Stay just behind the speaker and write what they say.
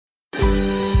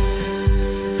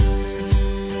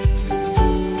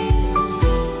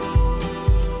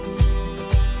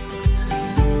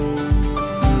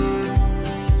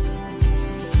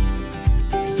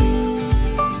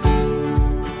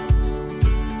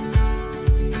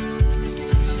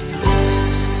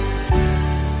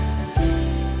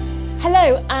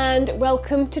and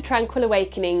welcome to Tranquil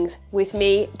Awakenings with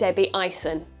me, Debbie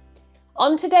Ison.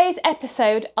 On today's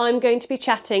episode, I'm going to be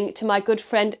chatting to my good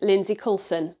friend Lindsay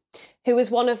Coulson, who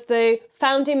was one of the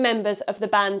founding members of the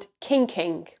band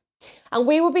King. And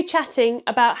we will be chatting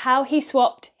about how he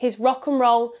swapped his rock and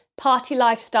roll party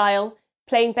lifestyle,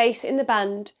 playing bass in the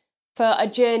band, for a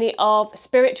journey of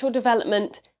spiritual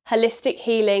development, holistic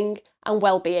healing and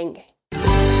well-being.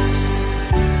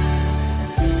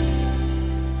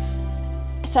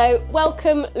 So,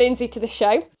 welcome Lindsay to the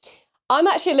show. I'm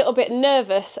actually a little bit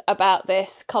nervous about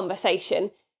this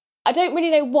conversation. I don't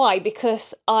really know why,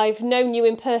 because I've known you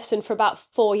in person for about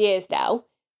 4 years now,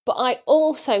 but I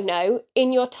also know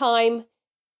in your time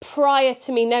prior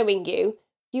to me knowing you,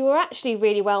 you were actually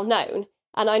really well known.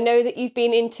 And I know that you've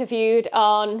been interviewed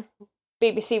on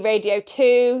BBC Radio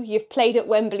 2, you've played at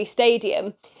Wembley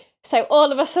Stadium. So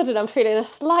all of a sudden I'm feeling a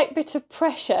slight bit of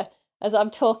pressure as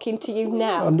I'm talking to you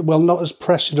now. Well, not as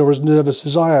pressured or as nervous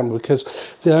as I am, because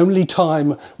the only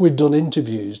time we've done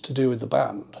interviews to do with the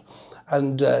band,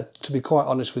 and to be quite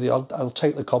honest with you, I'll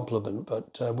take the compliment,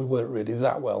 but we weren't really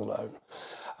that well known.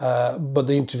 But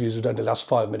the interviews would only last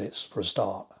 5 minutes for a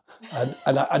start.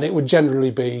 And it would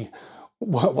generally be,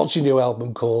 what's your new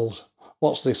album called?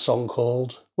 What's this song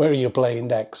called? Where are you playing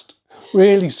next?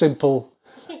 Really simple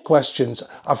questions.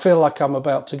 I feel like I'm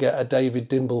about to get a David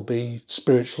Dimbleby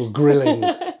spiritual grilling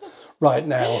right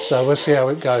now, so we'll see how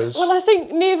it goes. Well, I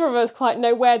think neither of us quite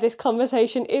know where this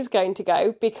conversation is going to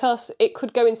go, because it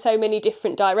could go in so many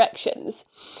different directions.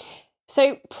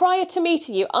 So prior to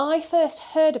meeting you, I first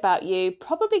heard about you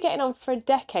probably getting on for a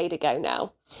decade ago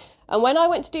now. And when I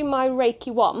went to do my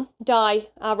Reiki 1, Di,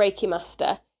 our Reiki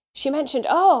master, she mentioned,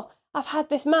 I've had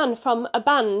this man from a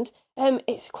band,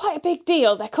 it's quite a big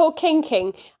deal, they're called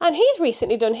King, and he's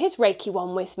recently done his Reiki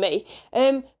 1 with me,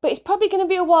 but it's probably going to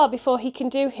be a while before he can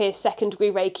do his second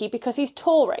degree Reiki because he's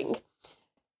touring.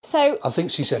 So I think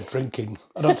she said drinking.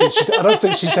 I don't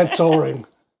think she said touring.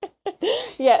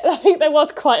 Yeah, I think there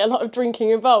was quite a lot of drinking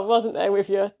involved, wasn't there, with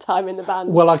your time in the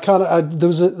band? Well,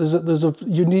 there's a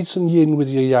you need some yin with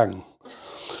your yang.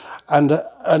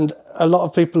 And a lot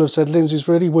of people have said, Lindsay's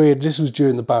really weird. This was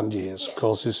during the band years. Of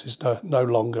course, this is no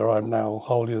longer, I'm now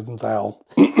holier than thou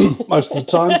most of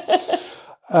the time.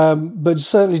 But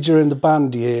certainly during the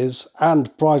band years, and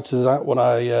prior to that, when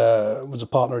I was a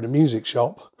partner in a music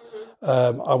shop,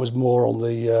 I was more on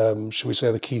the, shall we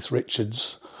say, the Keith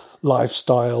Richards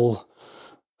lifestyle.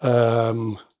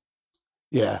 So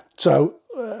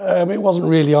it wasn't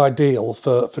really ideal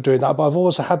for doing that. But I've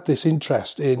always had this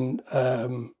interest in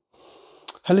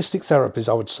holistic therapies,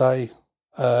 I would say,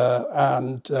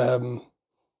 and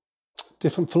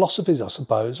different philosophies, I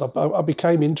suppose. I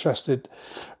became interested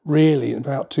really in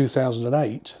about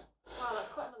 2008. Wow, that's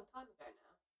quite a long time ago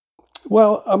now.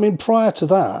 Well, I mean, prior to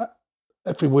that,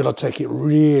 if we were to take it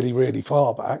really, really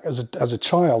far back, as a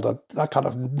child, I kind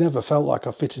of never felt like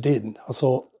I fitted in. I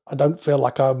thought, I don't feel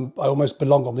like I almost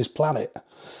belong on this planet.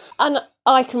 And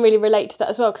I can really relate to that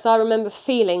as well, because I remember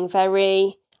feeling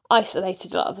very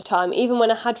isolated a lot of the time. Even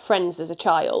when I had friends as a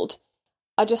child,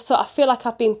 I just thought, I feel like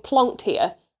I've been plonked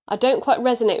here. I don't quite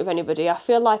resonate with anybody. I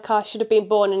feel like I should have been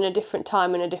born in a different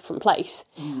time in a different place.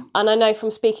 And I know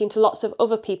from speaking to lots of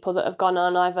other people that have gone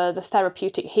on either the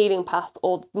therapeutic healing path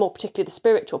or more particularly the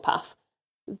spiritual path,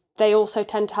 they also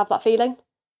tend to have that feeling.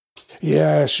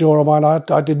 Yeah, sure. I mean,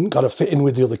 I didn't kind of fit in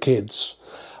with the other kids.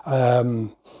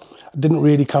 I didn't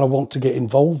really kind of want to get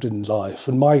involved in life.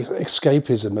 And my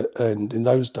escapism in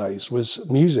those days was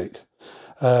music.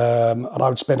 And I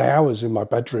would spend hours in my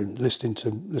bedroom listening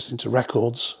to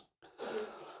records,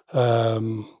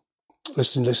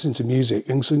 listening to music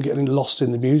and getting lost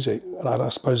in the music. And I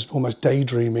suppose almost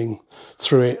daydreaming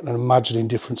through it and imagining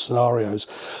different scenarios.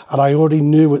 And I already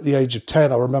knew at the age of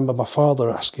 10, I remember my father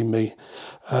asking me,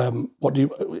 what do you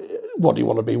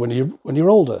want to be when you're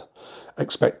older?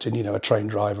 Expecting, a train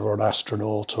driver or an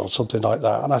astronaut or something like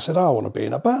that. And I said, I want to be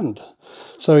in a band.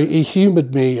 So he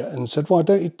humoured me and said, why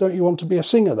don't you want to be a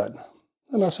singer then?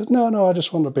 And I said, no, I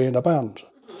just want to be in a band.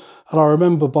 And I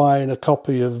remember buying a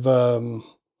copy of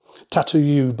Tattoo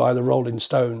You by the Rolling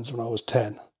Stones when I was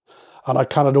 10. And I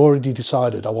kind of already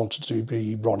decided I wanted to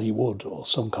be Ronnie Wood or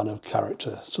some kind of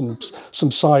character, some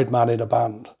side man in a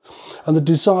band. And the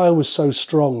desire was so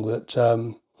strong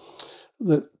that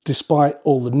despite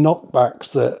all the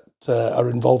knockbacks that are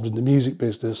involved in the music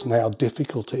business and how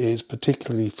difficult it is,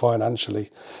 particularly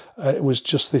financially, it was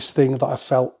just this thing that I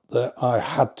felt that I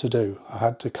had to do. I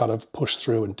had to kind of push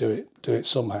through and do it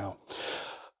somehow.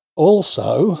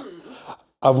 Also,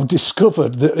 I've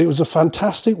discovered that it was a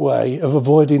fantastic way of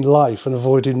avoiding life and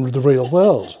avoiding the real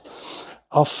world.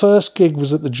 Our first gig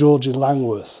was at the George in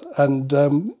Langworth, and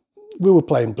we were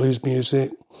playing blues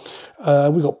music.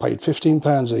 We got paid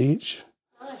 £15 each.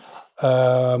 Nice.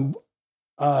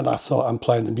 And I thought, I'm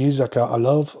playing the music I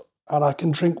love, and I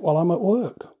can drink while I'm at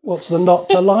work. What's there not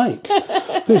to like?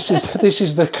 This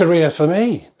is the career for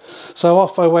me. So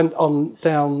off I went on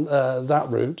down that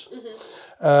route.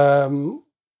 Mm-hmm.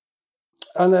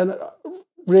 And then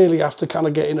really after kind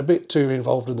of getting a bit too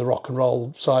involved in the rock and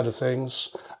roll side of things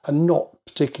and not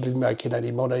particularly making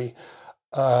any money,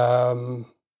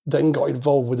 then got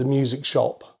involved with a music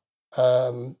shop,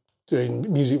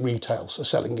 doing music retail, so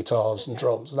selling guitars and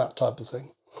drums and that type of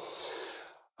thing.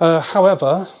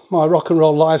 However, my rock and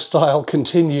roll lifestyle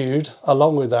continued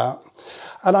along with that.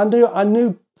 And I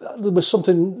knew there was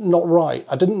something not right.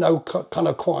 I didn't know kind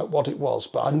of quite what it was,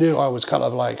 but I knew I was kind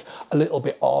of like a little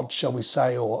bit odd, shall we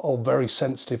say, or very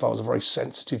sensitive. I was a very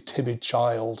sensitive, timid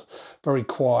child, very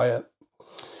quiet,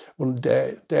 wouldn't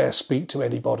dare speak to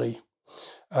anybody.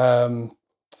 And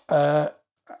I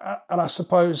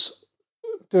suppose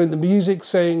doing the music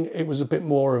thing, it was a bit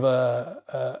more of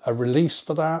a release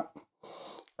for that.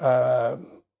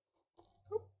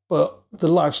 But the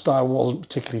lifestyle wasn't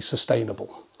particularly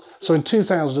sustainable. So in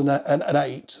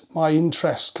 2008, my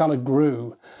interest kind of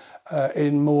grew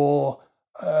in more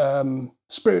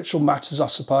spiritual matters, I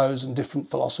suppose, and different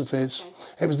philosophies.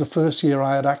 Okay. It was the first year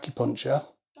I had acupuncture.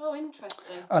 Oh,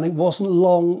 interesting. And it wasn't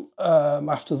long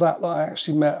after that I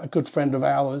actually met a good friend of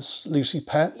ours, Lucy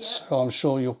Petts, who I'm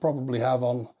sure you'll probably have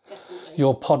on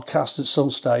your podcast at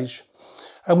some stage.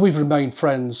 And we've remained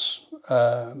friends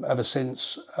ever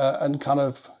since, and kind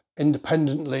of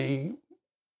independently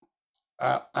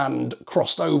and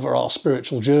crossed over our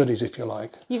spiritual journeys, if you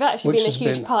like. You've actually been a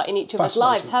huge part in each of us'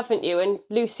 lives, haven't you? And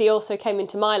Lucy also came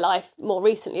into my life more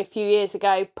recently, a few years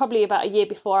ago, probably about a year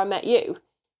before I met you.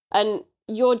 And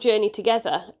your journey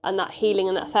together and that healing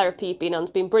and that therapy you've been on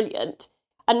has been brilliant.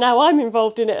 And now I'm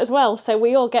involved in it as well. So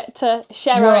we all get to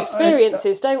share our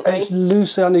experiences, don't we? It's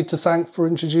Lucy I need to thank for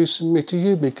introducing me to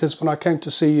you, because when I came to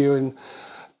see you in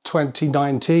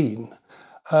 2019,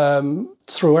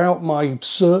 throughout my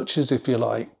searches, if you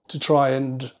like, to try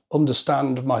and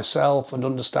understand myself and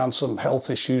understand some health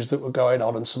issues that were going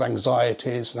on and some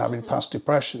anxieties and having past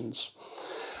depressions,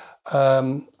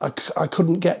 I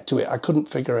couldn't get to it. I couldn't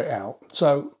figure it out.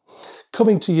 So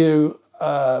coming to you,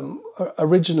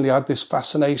 originally I had this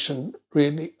fascination,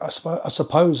 really, I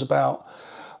suppose, about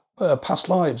past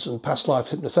lives and past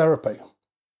life hypnotherapy.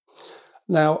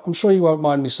 Now, I'm sure you won't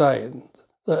mind me saying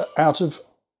that out of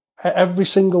every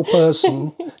single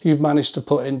person you've managed to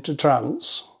put into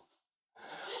trance,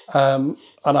 and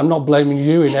I'm not blaming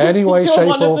you in any way, shape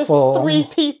or form. You're one of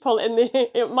the 3 people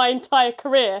in my entire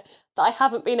career that I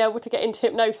haven't been able to get into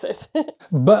hypnosis.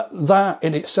 But that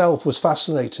in itself was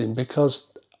fascinating,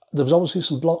 because there was obviously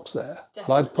some blocks there.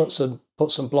 Definitely. And I'd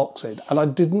put some blocks in, and I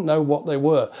didn't know what they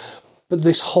were. But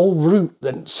this whole route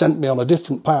then sent me on a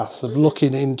different path of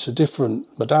looking into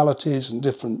different modalities and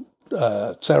different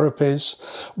therapies,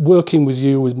 working with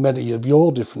you with many of your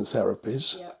different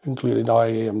therapies, including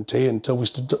IEMT,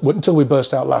 until we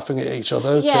burst out laughing at each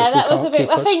other. Yeah, that was a bit.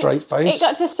 I think straight face. It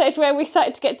got to a stage where we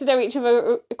started to get to know each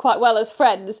other quite well as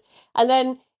friends, and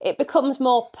then it becomes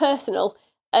more personal.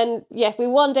 And yeah, we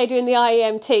one day doing the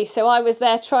IEMT, so I was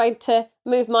there trying to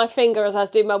move my finger as I was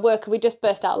doing my work, and we just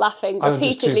burst out laughing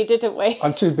repeatedly, didn't we?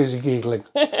 I'm too busy giggling.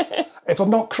 If I'm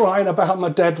not crying about my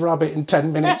dead rabbit in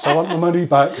 10 minutes, I want my money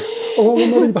back. I want my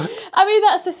money back. I mean,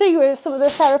 that's the thing with some of the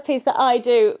therapies that I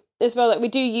do as well, that we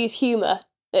do use humour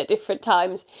at different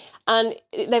times, and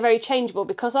they're very changeable,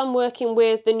 because I'm working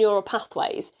with the neural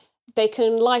pathways. They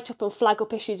can light up and flag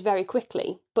up issues very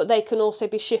quickly, but they can also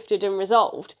be shifted and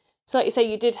resolved. So like you say,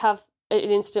 you did have an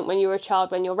incident when you were a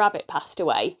child when your rabbit passed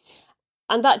away,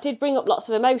 and that did bring up lots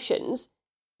of emotions,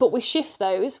 but we shift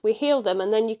those, we heal them,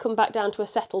 and then you come back down to a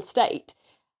settled state.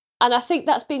 And I think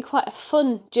that's been quite a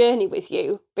fun journey with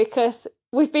you, because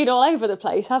we've been all over the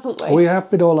place, haven't we? We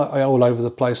have been all over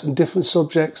the place, and different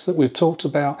subjects that we've talked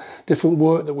about, different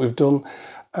work that we've done,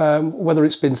 whether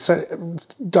it's been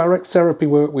direct therapy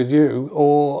work with you,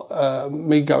 or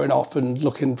me going off and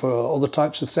looking for other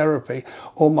types of therapy,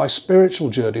 or my spiritual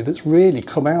journey that's really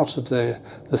come out of the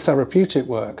therapeutic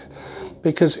work.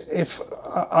 Because if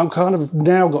I'm kind of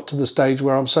now got to the stage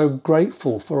where I'm so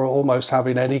grateful for almost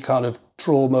having any kind of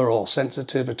trauma or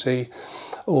sensitivity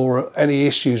or any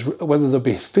issues, whether they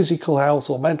be physical health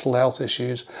or mental health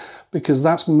issues, because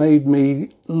that's made me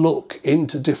look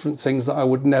into different things that I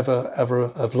would never, ever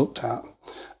have looked at,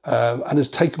 and has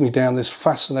taken me down this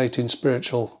fascinating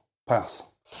spiritual path.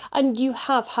 And you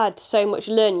have had so much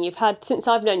learning. You've had, since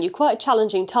I've known you, quite a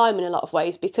challenging time in a lot of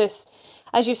ways, because,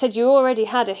 as you've said, you already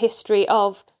had a history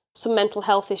of some mental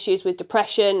health issues with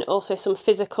depression, also some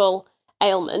physical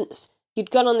ailments.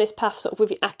 You'd gone on this path sort of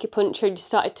with your acupuncture and you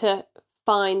started to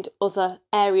find other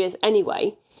areas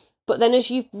anyway. But then as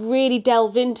you've really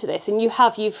delved into this, and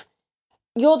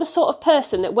you're the sort of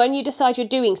person that when you decide you're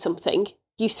doing something,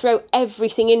 you throw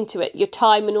everything into it, your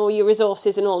time and all your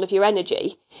resources and all of your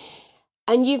energy.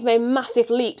 And you've made massive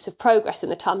leaps of progress in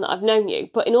the time that I've known you.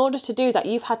 But in order to do that,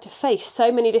 you've had to face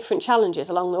so many different challenges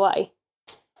along the way.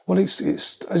 Well, it's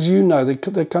as you know, they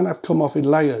kind of come off in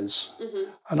layers.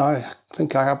 Mm-hmm. And I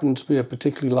think I happen to be a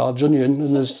particularly large onion,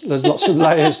 and there's lots of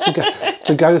layers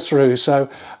to go through. So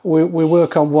we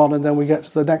work on one and then we get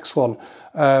to the next one.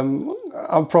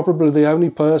 I'm probably the only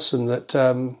person that,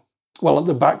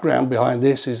 the background behind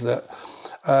this is that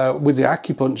with the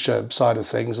acupuncture side of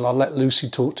things, and I'll let Lucy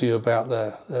talk to you about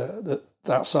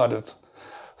that side of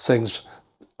things,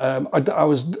 I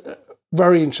was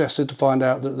very interested to find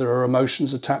out that there are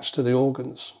emotions attached to the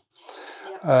organs.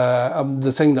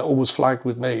 The thing that always flagged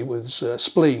with me was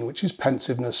spleen, which is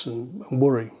pensiveness and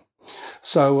worry.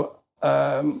 So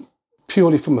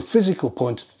purely from a physical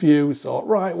point of view, we thought,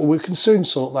 right, well, we can soon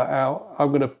sort that out. I'm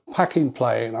going to pack in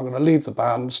playing, I'm going to leave the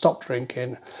band, stop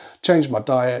drinking, change my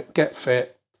diet, get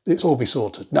fit. It's all be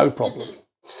sorted, no problem.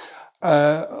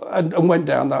 And went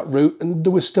down that route, and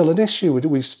there was still an issue.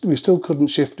 We still couldn't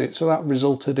shift it. So that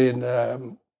resulted in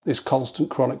this constant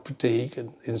chronic fatigue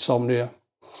and insomnia.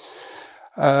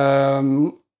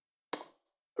 That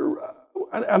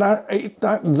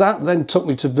then took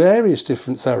me to various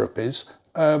different therapies.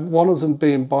 One of them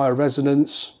being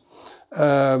bioresonance.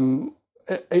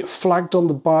 It flagged on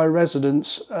the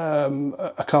bioresonance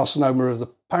a carcinoma of the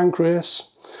pancreas.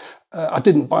 I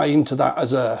didn't buy into that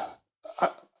as a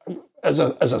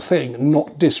thing,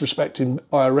 not disrespecting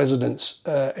bioresonance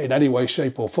in any way,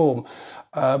 shape or form,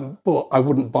 but I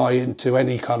wouldn't buy into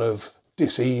any kind of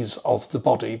disease of the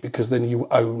body, because then you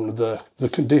own the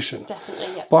condition.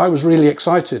 Definitely, yeah. But I was really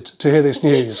excited to hear this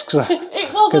news.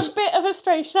 It was a bit of a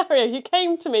strange scenario. You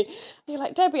came to me, and you're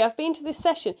like, Debbie, I've been to this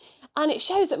session, and it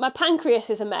shows that my pancreas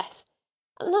is a mess.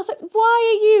 And I was like,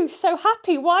 why are you so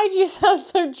happy? Why do you sound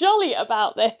so jolly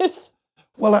about this?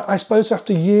 Well, I suppose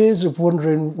after years of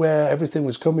wondering where everything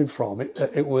was coming from,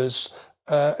 it was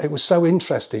so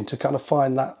interesting to kind of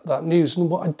find that news. And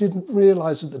what I didn't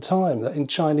realise at the time, that in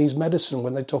Chinese medicine,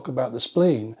 when they talk about the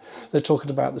spleen, they're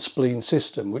talking about the spleen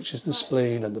system, which is the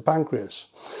spleen and the pancreas.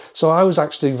 So I was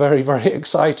actually very, very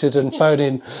excited and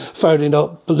phoning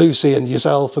up Lucy and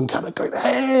yourself and kind of going,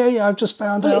 hey, I've just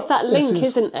found out. Well, it's that link,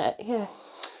 isn't it? Yeah.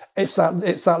 It's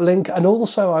that link. And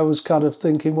also I was kind of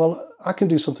thinking, well, I can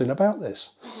do something about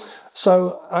this.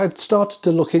 So I started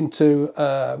to look into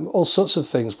all sorts of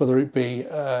things, whether it be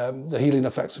the healing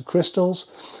effects of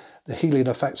crystals, the healing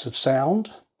effects of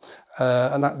sound,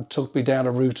 and that took me down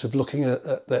a route of looking at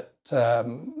that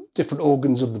different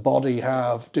organs of the body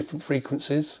have different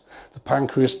frequencies, the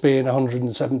pancreas being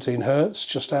 117 hertz,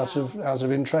 just out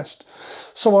of interest.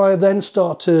 So I then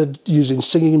started using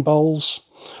singing bowls,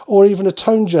 or even a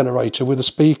tone generator with a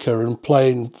speaker and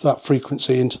playing that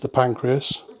frequency into the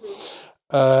pancreas.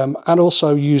 And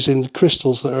also using the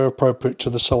crystals that are appropriate to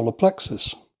the solar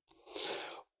plexus.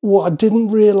 What I didn't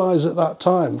realise at that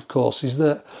time, of course, is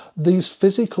that these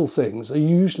physical things are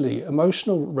usually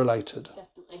emotional related.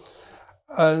 Definitely.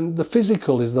 And the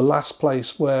physical is the last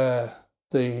place where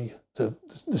the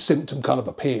symptom kind of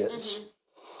appears.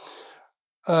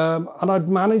 Mm-hmm. And I'd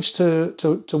managed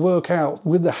to work out,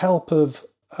 with the help of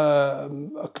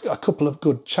a couple of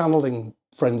good channeling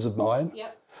friends of mine,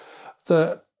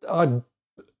 that I'd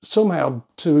somehow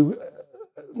to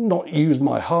not use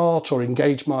my heart or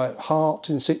engage my heart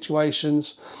in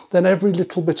situations, then every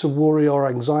little bit of worry or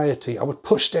anxiety I would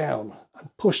push down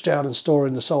and store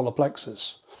in the solar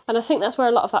plexus. And I think that's where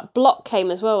a lot of that block came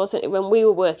as well, wasn't it? When we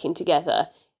were working together,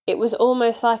 it was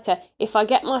almost like if I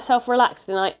get myself relaxed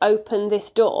and I open this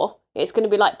door, it's going to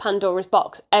be like Pandora's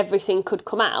box. Everything could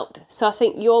come out. So I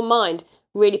think your mind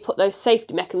really put those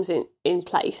safety mechanisms in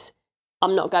place.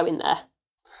 I'm not going there.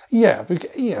 Yeah,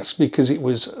 yes, because it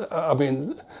was,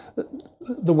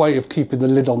 the way of keeping the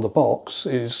lid on the box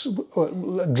is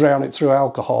drown it through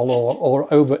alcohol or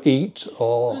overeat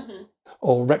or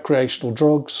recreational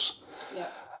drugs. Yeah.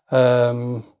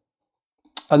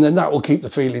 And then that will keep the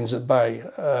feelings at bay.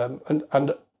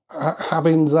 And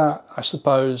having that, I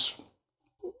suppose,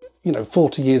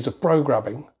 40 years of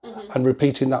programming and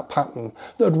repeating that pattern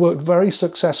that had worked very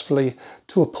successfully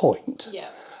to a point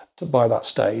by that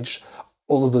stage,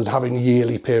 other than having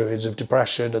yearly periods of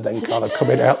depression and then kind of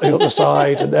coming out the other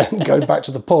side and then going back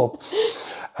to the pub.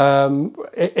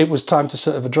 It was time to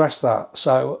sort of address that.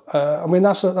 So,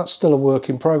 that's still a work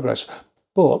in progress.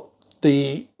 But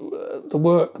the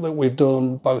work that we've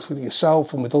done, both with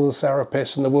yourself and with other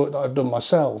therapists, and the work that I've done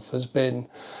myself, has been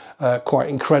quite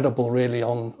incredible, really,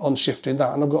 on shifting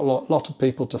that. And I've got a lot of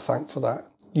people to thank for that.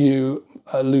 You,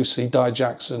 Lucy, Di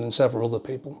Jackson, and several other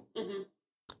people. Mm-hmm.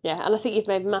 Yeah, and I think you've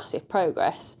made massive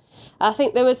progress. I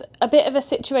think there was a bit of a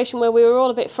situation where we were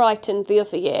all a bit frightened the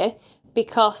other year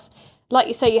because, like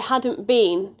you say, you hadn't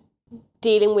been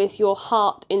dealing with your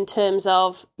heart in terms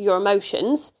of your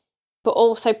emotions, but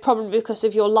also probably because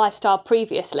of your lifestyle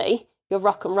previously, your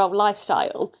rock and roll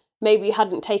lifestyle. Maybe you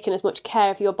hadn't taken as much care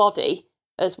of your body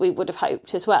as we would have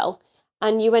hoped as well,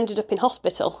 and you ended up in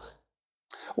hospital.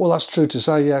 Well, that's true to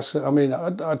say, yes. I mean,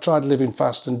 I tried living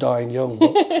fast and dying young,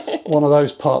 but one of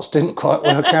those parts didn't quite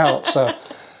work out. So,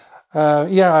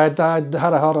 I'd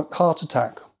had a heart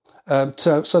attack.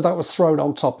 So that was thrown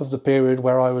on top of the period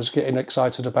where I was getting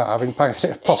excited about having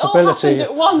possibility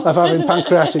of having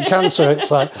pancreatic cancer.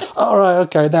 It's like, all right,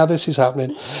 okay, now this is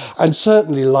happening. And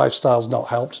certainly lifestyle's not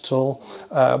helped at all.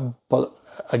 But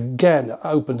again,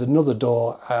 opened another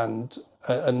door and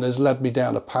has led me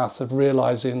down a path of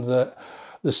realising that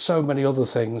there's so many other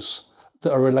things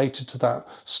that are related to that.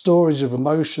 Storage of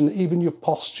emotion, even your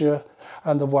posture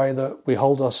and the way that we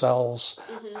hold ourselves.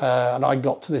 Mm-hmm. And I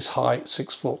got to this height,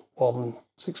 6'1",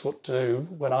 6'2",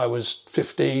 when I was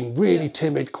 15, really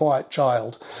timid, quiet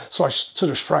child. So I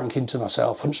sort of shrank into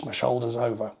myself, hunched my shoulders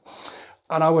over.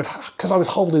 And because I was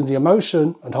holding the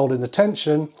emotion and holding the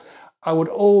tension, I would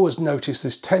always notice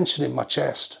this tension in my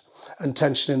chest and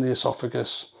tension in the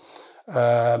esophagus.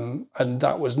 And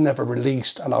that was never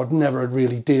released, and I would never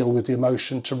really deal with the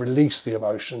emotion to release the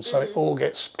emotion. So it all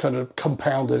gets kind of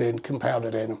compounded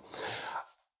in.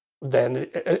 Then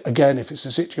again, if it's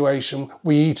a situation,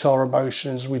 we eat our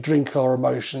emotions, we drink our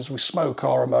emotions, we smoke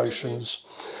our emotions.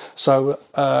 So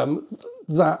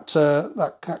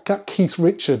that Keith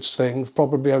Richards thing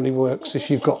probably only works if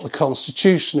you've got the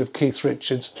constitution of Keith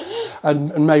Richards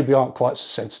and maybe aren't quite so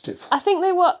sensitive. I think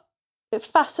it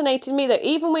fascinated me that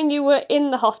even when you were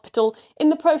in the hospital, in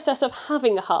the process of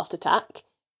having a heart attack,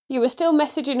 you were still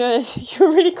messaging us. You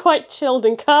were really quite chilled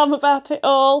and calm about it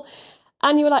all.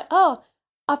 And you were like, oh,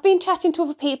 I've been chatting to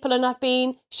other people and I've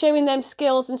been showing them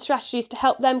skills and strategies to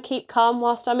help them keep calm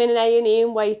whilst I'm in an A&E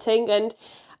and waiting. And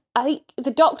I think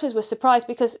the doctors were surprised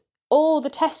because all the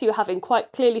tests you were having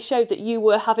quite clearly showed that you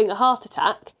were having a heart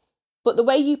attack. But the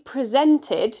way you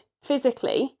presented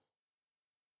physically,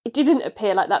 it didn't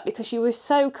appear like that because you were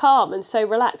so calm and so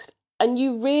relaxed, and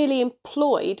you really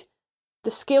employed the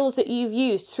skills that you've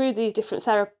used through these different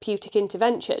therapeutic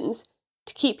interventions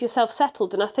to keep yourself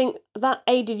settled. And I think that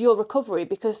aided your recovery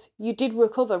because you did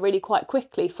recover really quite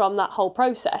quickly from that whole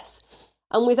process.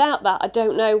 And without that, I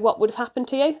don't know what would have happened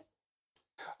to you.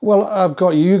 Well, I've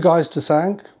got you guys to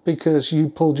thank because you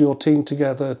pulled your team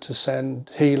together to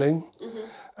send healing. Mm-hmm.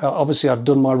 Obviously, I've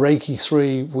done my Reiki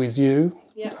 3 with you,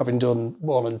 having done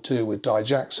 1 and 2 with Di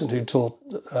Jackson, who taught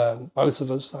both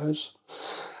of us those.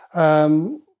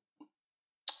 And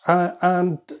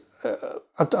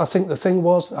I think the thing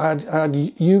was, I had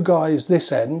you guys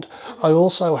this end. I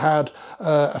also had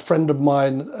a friend of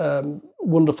mine,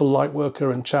 wonderful light worker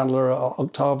and channeler,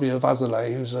 Octavia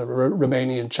Vasile, who's a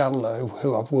Romanian channeler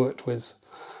who I've worked with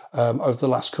over the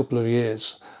last couple of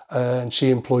years. And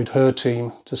she employed her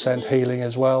team to send healing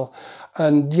as well.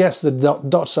 And yes, the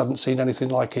dots hadn't seen anything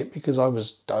like it because I'm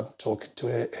talking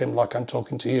to him like I'm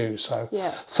talking to you. So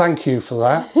thank you for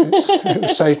that. It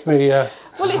saved me a lot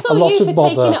of bother. Well, it's all you for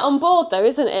taking it on board though,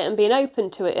 isn't it? And being open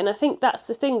to it. And I think that's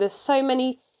the thing. There's so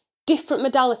many different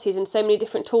modalities and so many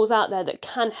different tools out there that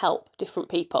can help different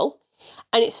people.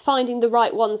 And it's finding the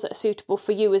right ones that are suitable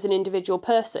for you as an individual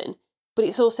person. But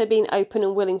it's also being open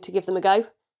and willing to give them a go.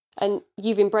 And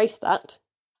you've embraced that.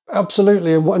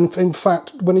 Absolutely. And in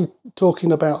fact, when you're talking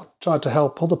about trying to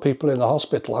help other people in the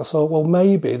hospital, I thought, well,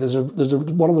 maybe there's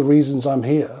one of the reasons I'm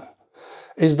here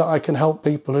is that I can help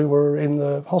people who were in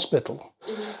the hospital.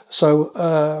 Mm-hmm. So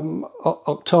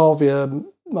Octavia,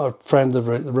 my friend, the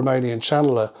Romanian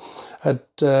channeler, had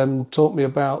taught me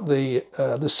about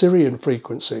the Syrian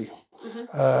frequency,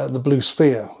 the blue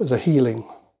sphere as a healing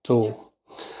tool.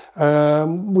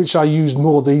 Which I use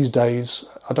more these days.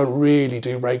 I don't really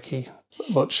do Reiki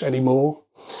much anymore.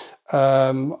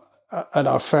 And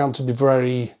I've found to be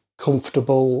very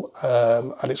comfortable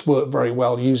and it's worked very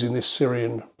well using this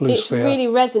Syrian blue sphere. It's really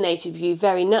resonated with you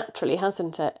very naturally,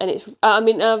 hasn't it? And it's, I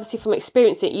mean, obviously from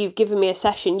experiencing it, you've given me a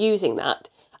session using that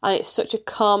and it's such a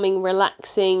calming,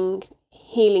 relaxing,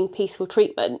 healing, peaceful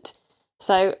treatment.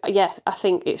 So, yeah, I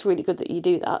think it's really good that you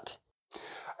do that.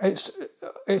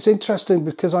 It's interesting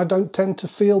because I don't tend to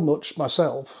feel much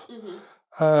myself,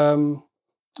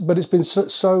 but it's been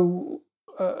so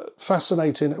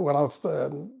fascinating when I've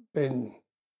been,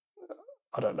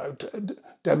 I don't know,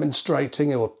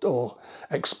 demonstrating or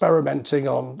experimenting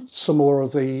on some more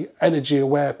of the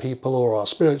energy-aware people or our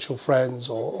spiritual friends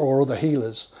or other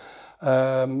healers,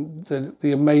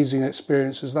 the amazing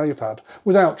experiences they've had,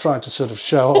 without trying to sort of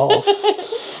show off.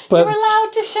 But, you're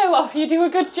allowed to show off. You do a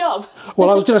good job. Well,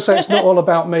 I was going to say it's not all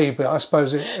about me, but I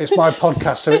suppose it's my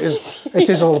podcast, so it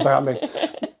is all about me.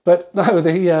 But no,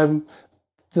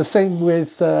 the thing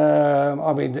with,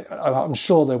 I mean, I'm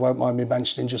sure they won't mind me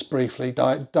mentioning just briefly,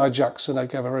 Di Jackson, I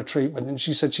gave her a treatment, and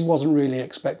she said she wasn't really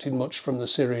expecting much from the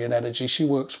Syrian energy. She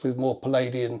works with more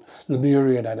Palladian,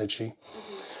 Lemurian energy.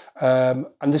 And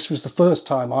this was the first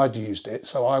time I'd used it,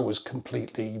 so I was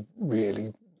completely,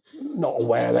 really not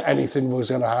aware that anything was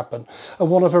going to happen. And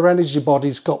one of her energy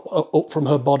bodies got up from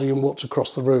her body and walked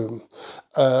across the room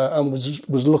and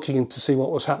was looking to see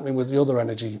what was happening with the other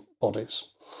energy bodies.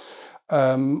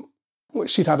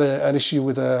 She'd had an issue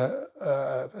with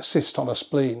a cyst on her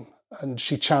spleen, and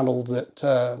she channeled that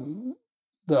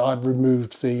I'd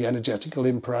removed the energetical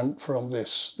imprint from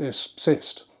this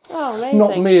cyst. Oh, amazing.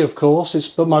 Not me, of course,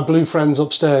 but my blue friends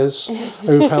upstairs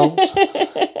who've helped.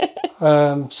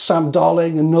 Sam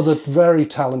Darling, another very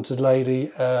talented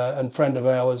lady and friend of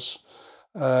ours,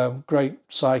 great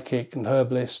psychic and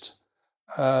herbalist.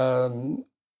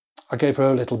 I gave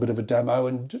her a little bit of a demo,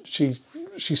 and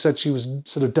she said she was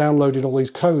sort of downloading all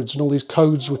these codes, and all these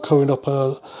codes were coming up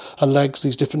her legs,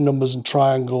 these different numbers and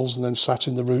triangles, and then sat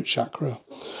in the root chakra.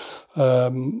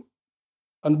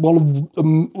 And one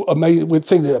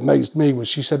thing that amazed me was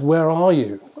she said, "Where are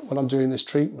you when I'm doing this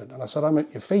treatment?" And I said, "I'm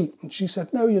at your feet." And she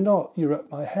said, "No, you're not. You're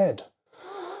at my head.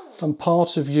 And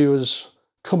part of you has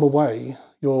come away,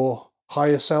 your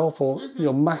higher self or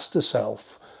your master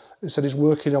self." It said, "is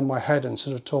working on my head and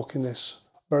sort of talking this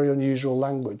very unusual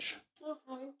language." Oh,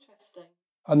 how interesting.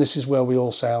 And this is where we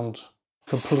all sound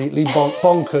completely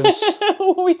bonkers.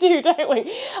 We do, don't we?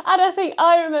 And I think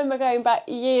I remember going back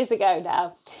years ago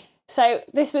now. So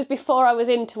this was before I was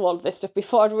into all of this stuff,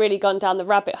 before I'd really gone down the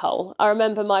rabbit hole. I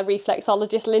remember my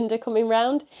reflexologist, Linda, coming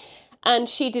round, and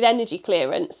she did energy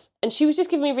clearance, and she was just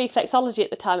giving me reflexology at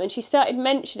the time, and she started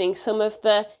mentioning some of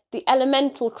the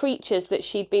elemental creatures that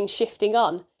she'd been shifting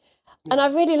on. Yeah. And I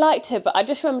really liked her, but I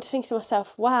just remember thinking to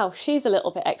myself, wow, she's a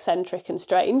little bit eccentric and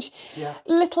strange. Yeah.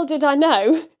 Little did I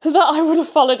know that I would have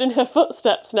followed in her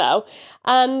footsteps now.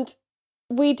 And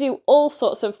we do all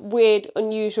sorts of weird,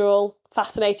 unusual,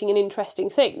 fascinating and interesting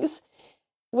things,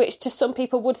 which to some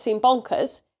people would seem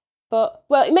bonkers, but,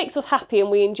 well, it makes us happy and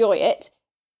we enjoy it.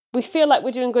 We feel like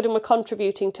we're doing good and we're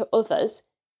contributing to others,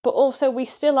 but also we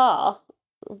still are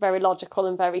very logical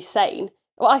and very sane.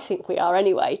 Well, I think we are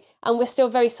anyway, and we're still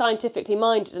very scientifically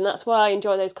minded, and that's why I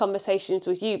enjoy those conversations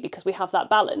with you, because we have that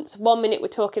balance. 1 minute we're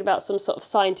talking about some sort of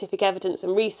scientific evidence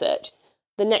and research,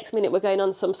 the next minute we're going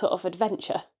on some sort of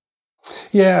adventure.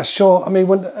 Yeah, sure. I mean,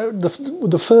 when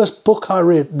the first book I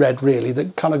read really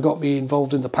that kind of got me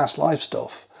involved in the past life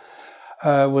stuff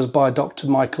was by Dr.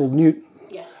 Michael Newton.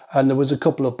 Yes. And there was a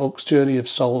couple of books, Journey of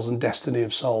Souls and Destiny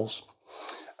of Souls.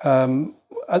 And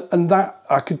that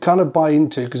I could kind of buy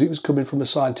into because it was coming from a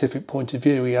scientific point of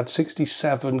view. He had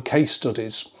 67 case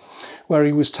studies where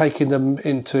he was taking them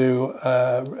into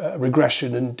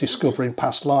regression and discovering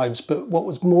past lives. But what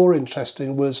was more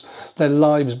interesting was their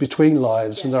lives between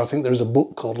lives. Yes. And I think there is a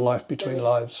book called Life Between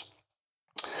Lives.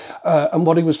 And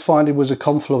what he was finding was a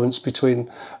confluence between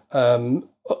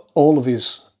all of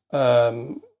his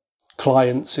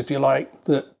clients, if you like,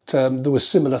 that there were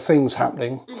similar things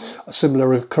happening,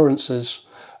 similar occurrences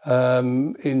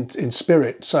in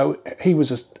spirit. So he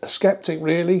was a skeptic,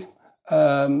 really,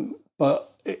 but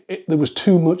there was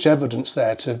too much evidence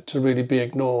there to really be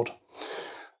ignored.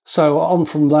 So on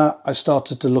from that, I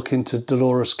started to look into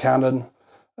Dolores Cannon,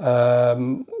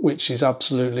 which is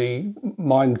absolutely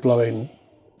mind-blowing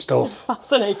stuff.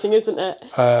 Fascinating, isn't it?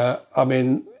 I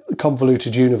mean,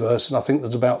 Convoluted Universe, and I think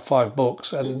there's about 5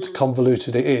 books, and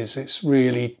convoluted it is. It's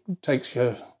really takes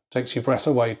your breath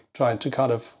away trying to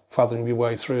kind of fathom your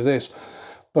way through this.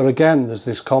 But again, there's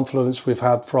this confluence we've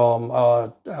had from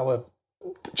our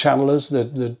channelers,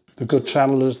 the good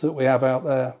channelers that we have out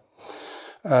there.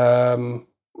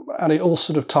 And it all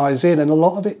sort of ties in, and a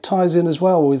lot of it ties in as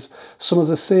well with some of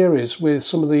the theories, with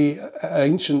some of the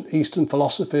ancient Eastern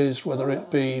philosophies, whether it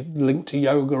be linked to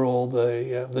yoga or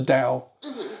the Tao.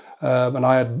 And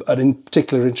I had an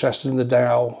particular interest in the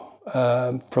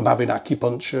Tao from having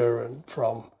acupuncture and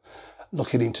from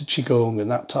looking into Qigong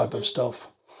and that type of stuff.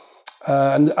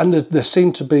 And there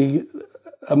seemed to be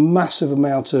a massive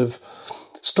amount of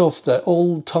stuff that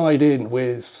all tied in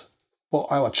with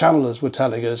what our channelers were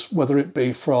telling us, whether it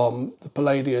be from the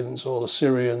Palladians or the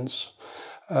Syrians.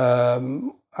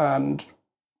 And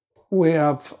we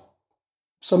have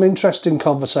some interesting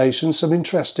conversations, some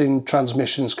interesting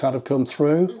transmissions kind of come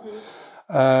through.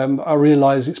 I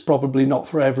realise it's probably not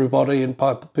for everybody, and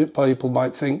people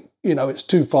might think, it's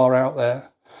too far out there.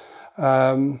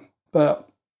 But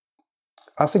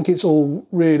I think it's all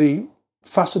really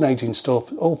fascinating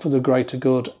stuff, all for the greater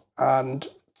good, and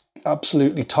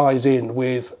absolutely ties in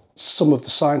with some of the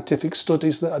scientific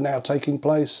studies that are now taking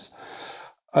place.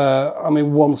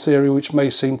 One theory which may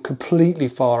seem completely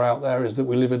far out there is that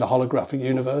we live in a holographic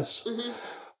universe.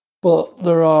 But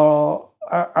there are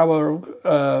our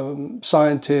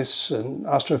scientists and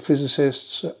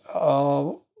astrophysicists,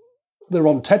 they're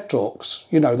on TED Talks,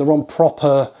 they're on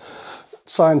proper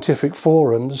scientific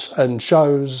forums and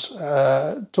shows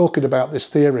talking about this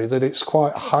theory, that it's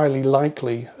quite highly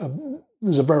likely,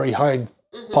 there's a very high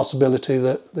possibility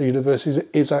that the universe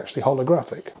is actually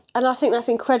holographic. And I think that's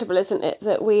incredible, isn't it?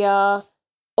 That we are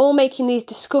all making these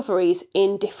discoveries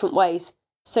in different ways.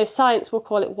 So science will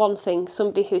call it one thing,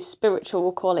 somebody who's spiritual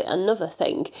will call it another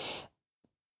thing.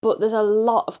 But there's a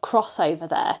lot of crossover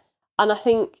there. And I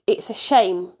think it's a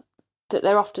shame that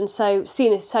they're often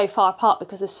seen as so far apart,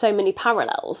 because there's so many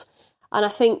parallels. And I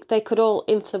think they could all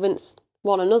influence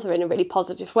one another in a really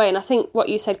positive way. And I think what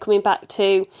you said, coming back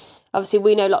to, obviously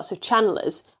we know lots of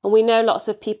channelers, and we know lots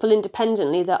of people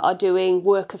independently that are doing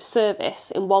work of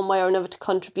service in one way or another to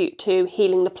contribute to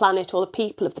healing the planet or the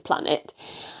people of the planet.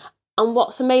 And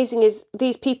what's amazing is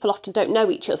these people often don't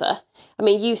know each other.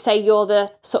 You say you're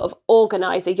the sort of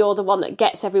organiser, you're the one that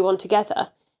gets everyone together.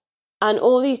 And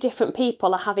all these different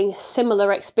people are having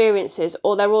similar experiences,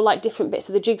 or they're all like different bits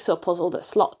of the jigsaw puzzle that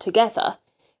slot together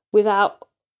without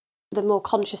them more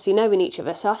consciously knowing each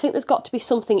other. So I think there's got to be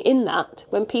something in that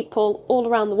when people all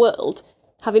around the world,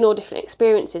 having all different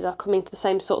experiences, are coming to the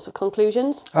same sorts of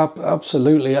conclusions.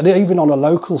 Absolutely. And even on a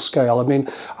local scale,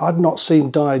 I'd not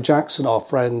seen Di Jackson, our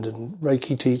friend and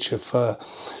Reiki teacher, for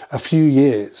a few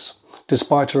years,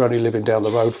 despite her only living down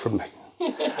the road from me.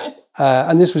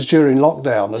 And this was during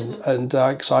lockdown, and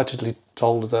I excitedly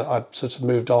told her that I'd sort of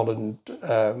moved on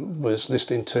and was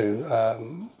listening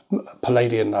to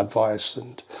Palladian advice,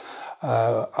 and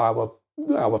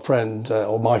our friend,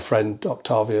 or my friend,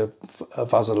 Octavia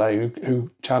Vazalay, who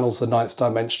channels the ninth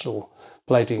dimensional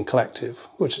Palladian collective,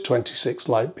 which are 26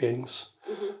 light beings,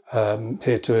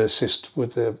 here to assist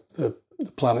with the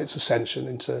planet's ascension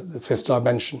into the fifth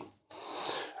dimension.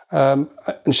 And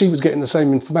she was getting the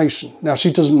same information. Now,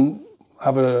 she doesn't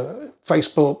have a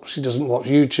Facebook, she doesn't watch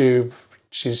YouTube,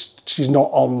 she's not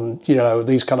on,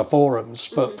 these kind of forums,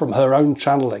 but from her own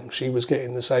channeling, she was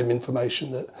getting the same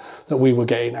information that we were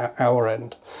getting at our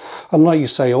end. And like you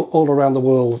say, all around the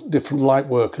world, different light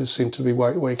workers seem to be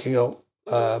waking up,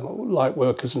 light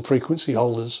workers and frequency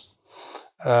holders,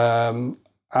 and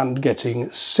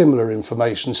getting similar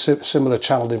information, similar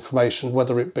channeled information,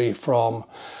 whether it be from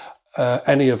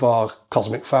any of our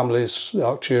cosmic families, the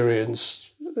Arcturians,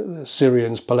 the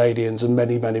Syrians, Palladians, and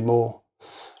many, many more.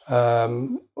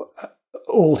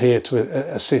 All here to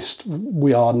assist.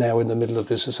 We are now in the middle of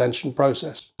this ascension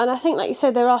process. And I think, like you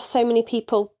said, there are so many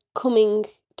people coming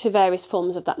to various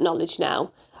forms of that knowledge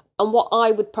now. And what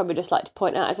I would probably just like to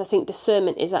point out is I think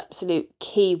discernment is absolute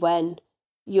key when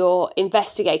you're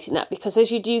investigating that, because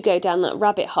as you do go down that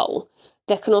rabbit hole,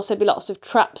 there can also be lots of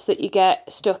traps that you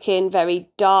get stuck in, very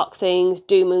dark things,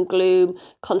 doom and gloom,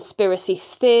 conspiracy,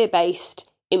 fear-based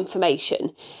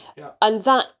information. Yeah. And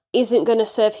that isn't going to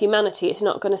serve humanity. It's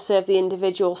not going to serve the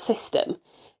individual system.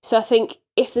 So I think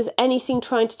if there's anything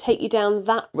trying to take you down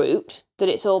that route, that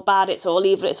it's all bad, it's all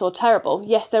evil, it's all terrible,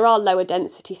 yes, there are lower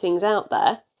density things out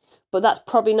there, but that's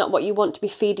probably not what you want to be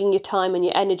feeding your time and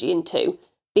your energy into,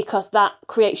 because that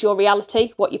creates your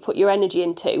reality, what you put your energy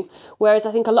into. Whereas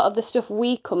I think a lot of the stuff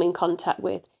we come in contact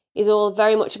with is all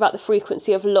very much about the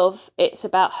frequency of love. It's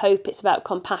about hope, it's about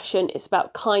compassion, it's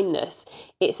about kindness,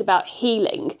 it's about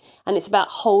healing, and it's about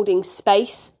holding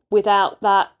space without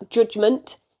that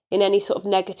judgment in any sort of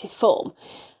negative form.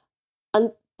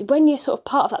 And when you're sort of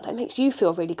part of that, that makes you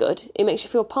feel really good. It makes you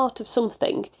feel part of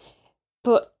something,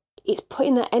 but it's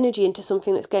putting that energy into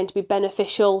something that's going to be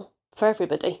beneficial for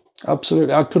everybody.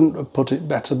 Absolutely. I couldn't have put it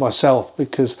better myself,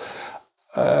 because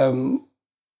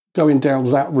going down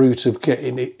that route of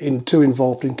getting too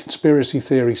involved in conspiracy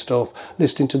theory stuff,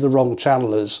 listening to the wrong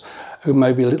channelers who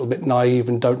may be a little bit naive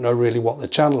and don't know really what they're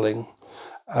channeling.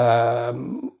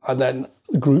 And then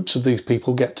groups of these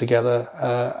people get together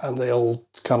and they all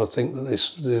kind of think that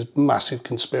this massive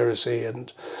conspiracy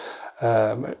and,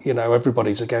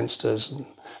 everybody's against us. And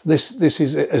this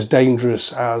is as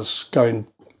dangerous as going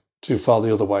too far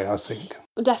the other way, I think.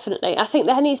 Definitely. I think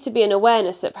there needs to be an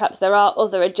awareness that perhaps there are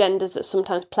other agendas that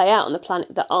sometimes play out on the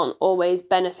planet that aren't always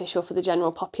beneficial for the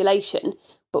general population,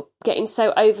 but getting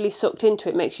so overly sucked into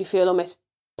it makes you feel almost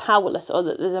powerless or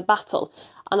that there's a battle.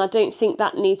 And I don't think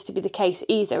that needs to be the case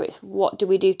either. It's what do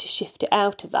we do to shift it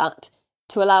out of that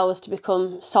to allow us to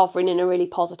become sovereign in a really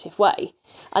positive way.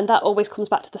 And that always comes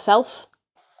back to the self.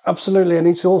 Absolutely, and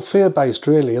it's all fear-based,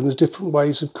 really, and there's different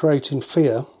ways of creating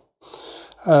fear.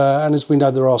 And as we know,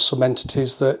 there are some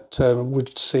entities that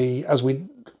would see, as we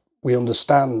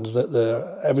understand,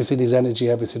 that everything is energy,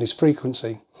 everything is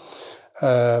frequency.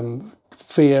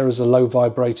 Fear as a low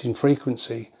vibrating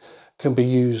frequency can be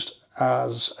used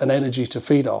as an energy to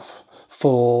feed off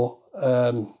for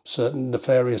certain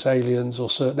nefarious aliens or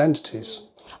certain entities.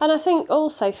 And I think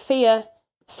also fear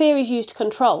is used to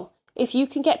control. If you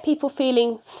can get people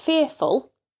feeling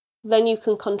fearful, then you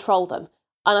can control them.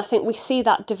 And I think we see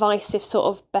that divisive sort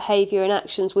of behaviour and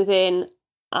actions within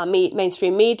our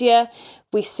mainstream media.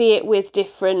 We see it with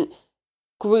different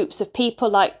groups of people,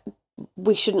 like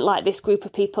we shouldn't like this group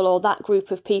of people or that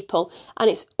group of people. And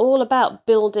it's all about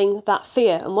building that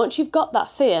fear. And once you've got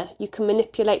that fear, you can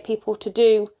manipulate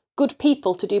good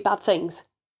people to do bad things.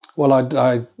 Well,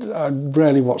 I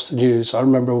rarely watch the news. I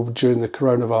remember during the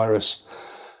coronavirus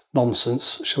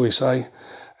nonsense, shall we say,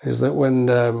 is that when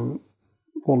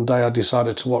one day I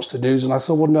decided to watch the news and I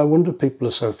thought, well, no wonder people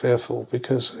are so fearful,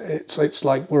 because it's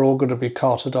like we're all going to be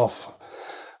carted off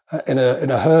in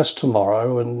a hearse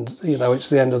tomorrow, and it's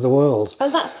the end of the world.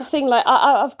 And that's the thing. Like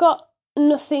I've got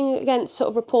nothing against sort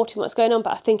of reporting what's going on,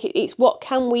 but I think it's what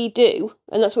can we do,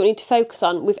 and that's what we need to focus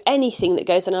on with anything that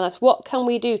goes on in our lives. What can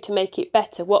we do to make it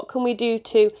better? What can we do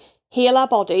to heal our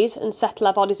bodies and settle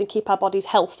our bodies and keep our bodies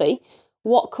healthy?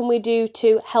 What can we do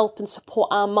to help and support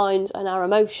our minds and our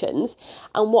emotions?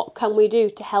 And what can we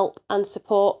do to help and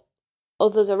support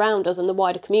others around us and the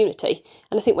wider community?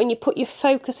 And I think when you put your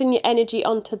focus and your energy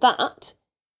onto that,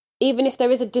 even if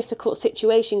there is a difficult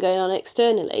situation going on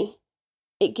externally,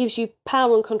 it gives you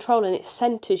power and control, and it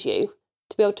centres you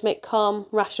to be able to make calm,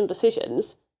 rational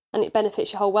decisions, and it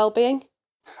benefits your whole well-being.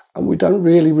 And we don't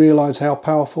really realise how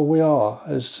powerful we are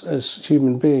as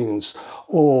human beings,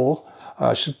 or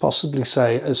I should possibly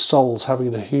say as souls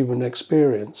having a human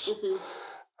experience.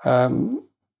 Mm-hmm.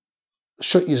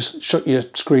 Shut your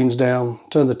screens down,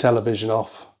 turn the television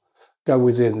off, go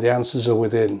within. The answers are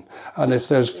within. And if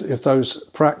those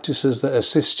practices that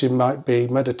assist you might be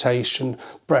meditation,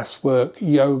 breath work,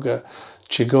 yoga,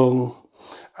 qigong,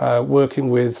 working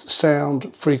with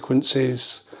sound,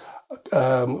 frequencies,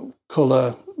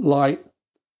 colour, light,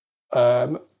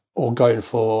 or going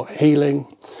for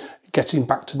healing, getting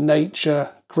back to nature,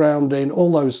 grounding,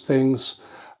 all those things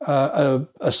are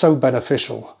so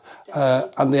beneficial.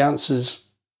 And the answers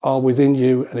are within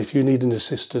you. And if you need an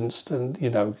assistance, then,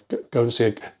 go and see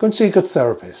a good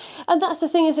therapist. And that's the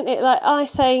thing, isn't it? Like I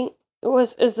say,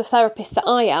 as the therapist that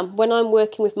I am, when I'm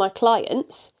working with my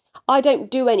clients, I don't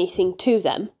do anything to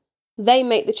them. They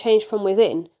make the change from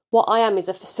within. What I am is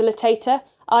a facilitator.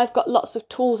 I've got lots of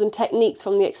tools and techniques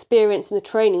from the experience and the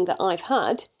training that I've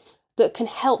had that can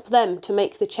help them to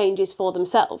make the changes for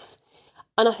themselves.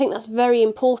 And I think that's very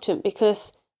important,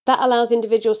 because that allows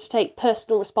individuals to take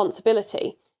personal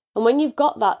responsibility. And when you've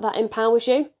got that empowers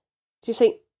you. So you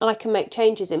think, I can make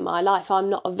changes in my life. I'm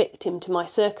not a victim to my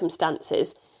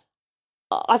circumstances.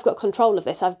 I've got control of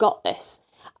this. I've got this.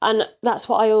 And that's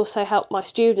what I also help my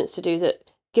students to do, that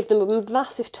give them a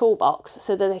massive toolbox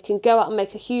so that they can go out and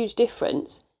make a huge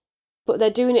difference. But they're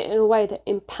doing it in a way that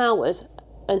empowers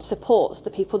and supports the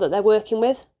people that they're working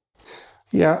with.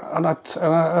 Yeah, and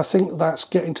I think that's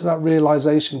getting to that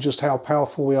realisation just how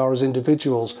powerful we are as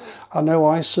individuals. I know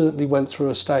I certainly went through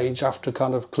a stage after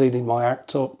kind of cleaning my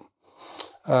act up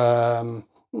and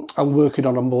working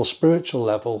on a more spiritual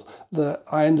level, that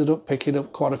I ended up picking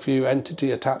up quite a few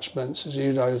entity attachments, as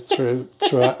you know, through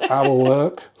our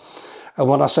work. And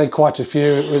when I say quite a few,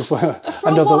 it was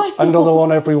another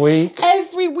one every week.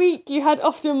 Every week you had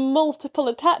often multiple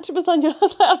attachments on you. I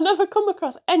was like, I've never come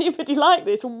across anybody like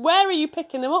this. Where are you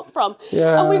picking them up from?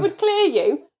 Yeah. And we would clear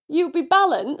you. You would be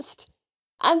balanced.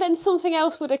 And then something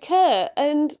else would occur.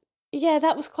 And yeah,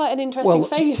 that was quite an interesting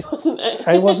phase, wasn't it?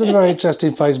 It was a very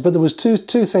interesting phase. But there was two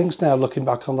things now looking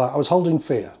back on that. I was holding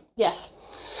fear. Yes.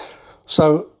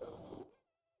 So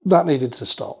that needed to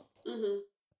stop.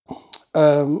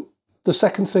 Mm-hmm. The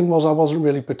second thing was I wasn't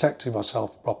really protecting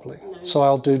myself properly. No. So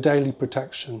I'll do daily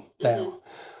protection now.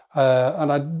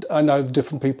 Mm-hmm. And I know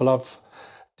different people have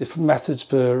different methods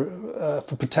for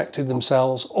protecting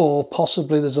themselves, or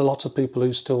possibly there's a lot of people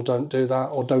who still don't do that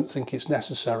or don't think it's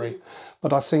necessary.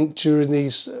 But I think during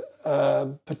these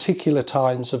particular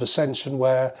times of ascension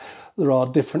where there are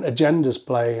different agendas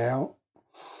playing out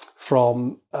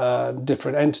from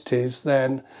different entities,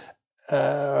 then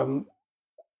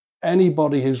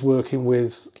anybody who's working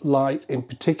with light in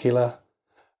particular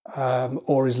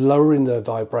or is lowering their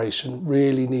vibration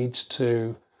really needs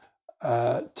to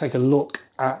take a look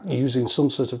at using some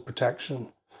sort of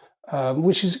protection,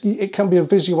 which is, it can be a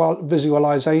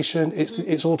visualization.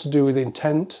 It's all to do with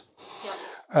intent.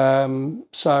 I mean,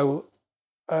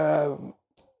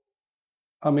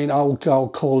 I'll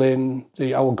call in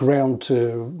I will ground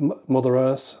to Mother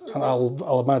Earth, and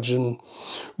I'll imagine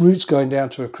roots going down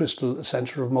to a crystal at the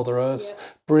centre of Mother Earth,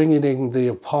 bringing in the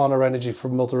Apana energy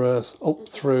from Mother Earth up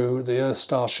through the Earth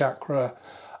Star chakra,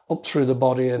 up through the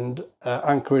body, and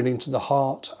anchoring into the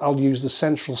heart. I'll use the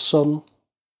central sun.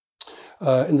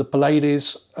 In the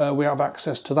Pleiades, we have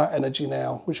access to that energy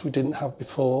now, which we didn't have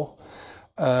before.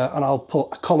 And I'll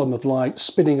put a column of light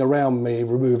spinning around me,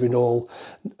 removing all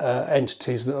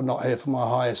entities that are not here for my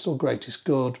highest or greatest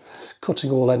good, cutting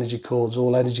all energy cords,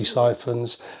 all energy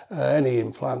siphons, any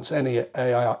implants, any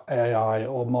AI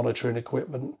or monitoring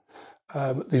equipment.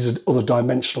 These are other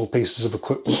dimensional pieces of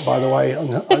equipment, by the way.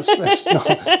 I'm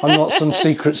not some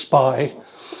secret spy.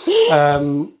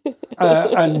 And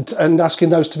asking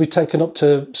those to be taken up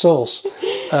to source.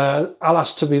 I'll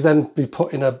ask to then be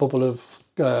put in a bubble of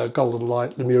golden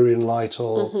light, Lemurian light,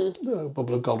 or a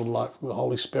bubble of golden light from the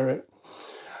Holy Spirit.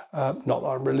 Not that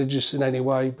I'm religious in any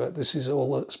way, but this is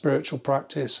all a spiritual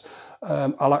practice.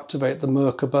 I'll activate the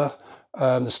Merkaba,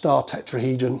 the star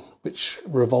tetrahedron, which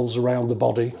revolves around the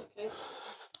body.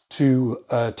 Two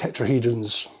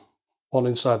tetrahedrons, one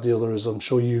inside the other, as I'm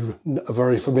sure you are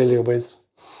very familiar with.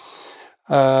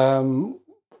 And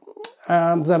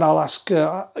then I'll ask,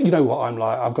 you know what I'm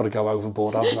like, I've got to go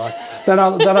overboard, haven't I? Then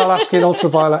I'll ask in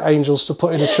ultraviolet angels to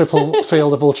put in a triple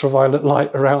field of ultraviolet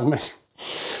light around me.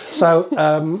 So,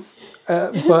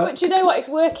 but you know what? It's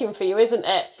working for you, isn't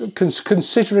it?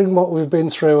 Considering what we've been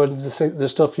through and the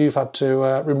stuff you've had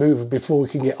to remove before we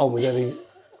can get on with any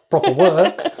proper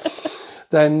work,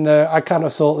 then I kind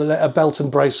of thought that a belt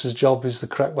and braces job is the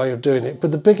correct way of doing it.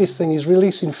 But the biggest thing is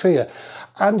releasing fear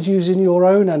and using your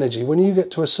own energy. When you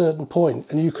get to a certain point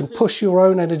and you can push your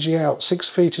own energy out 6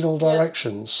 feet in all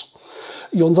directions,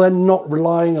 you're then not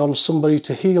relying on somebody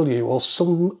to heal you or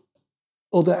some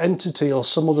other entity or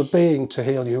some other being to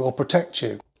heal you or protect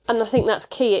you. And I think that's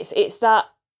key. It's that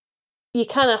you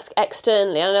can ask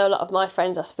externally. I know a lot of my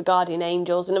friends ask for guardian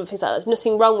angels and other things like that. There's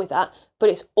nothing wrong with that, but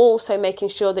it's also making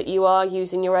sure that you are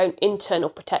using your own internal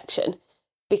protection,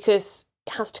 because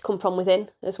it has to come from within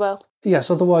as well. Yes,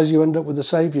 otherwise you end up with a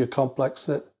saviour complex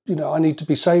that, you know, I need to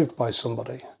be saved by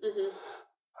somebody.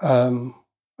 And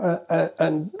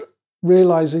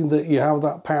realising that you have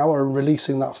that power and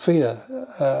releasing that fear,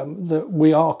 that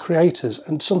we are creators.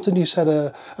 And something you said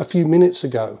a few minutes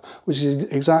ago, which is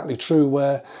exactly true,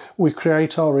 where we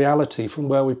create our reality from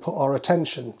where we put our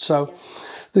attention. So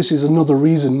this is another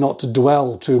reason not to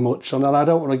dwell too much on, and I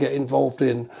don't want to get involved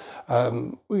in,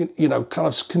 you know, kind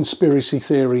of conspiracy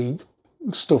theory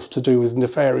stuff to do with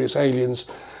nefarious aliens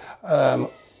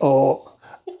or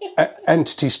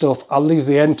entity stuff. I'll leave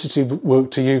the entity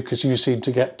work to you, because you seem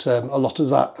to get a lot of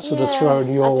that sort of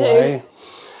thrown your way.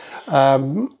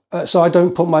 So I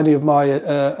don't put any of my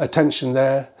attention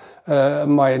there.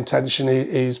 My intention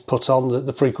is put on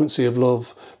the frequency of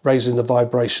love, raising the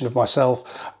vibration of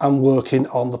myself, and working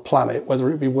on the planet,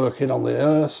 whether it be working on the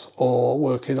earth or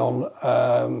working on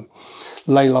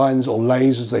ley lines, or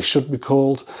lays as they should be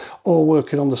called, or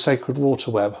working on the sacred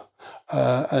water web.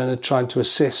 And trying to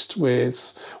assist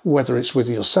with, whether it's with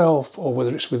yourself or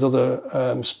whether it's with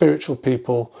other spiritual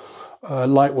people,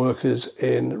 light workers,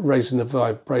 in raising the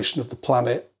vibration of the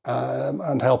planet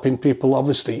and helping people,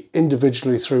 obviously,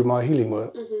 individually through my healing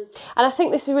work. And I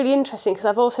think this is really interesting, because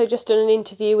I've also just done an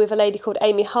interview with a lady called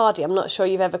Amy Hardy. I'm not sure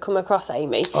you've ever come across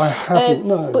Amy. I haven't,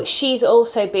 no. But she's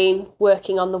also been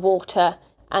working on the water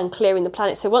and clearing the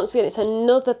planet. So once again, it's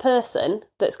another person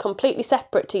that's completely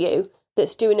separate to you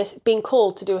that's being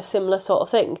called to do a similar sort of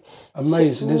thing. Amazing, so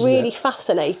it's isn't it? really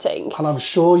fascinating. And I'm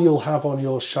sure you'll have on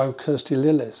your show Kirsty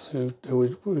Lillis, who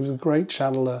was a great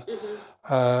channeler.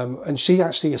 And she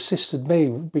actually assisted me,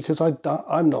 because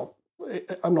I'm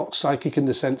not psychic in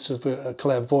the sense of a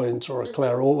clairvoyant or a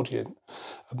clairaudient.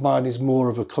 Mine is more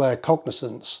of a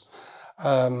claircognizance.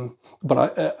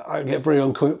 But I get very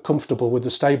uncomfortable with the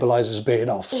stabilisers being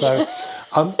off. So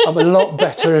I'm a lot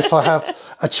better if I have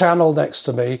a channel next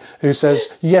to me who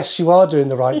says, yes, you are doing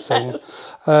the right thing.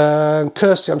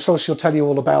 Kirsty, I'm sure she'll tell you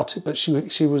all about it, but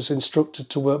she was instructed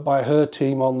to work by her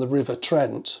team on the River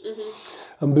Trent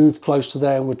and move close to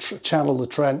there and would channel the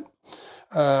Trent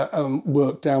and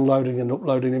work downloading and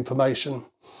uploading information.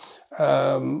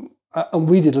 And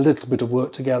we did a little bit of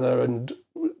work together, and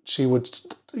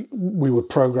we would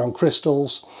program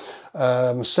crystals,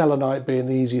 selenite being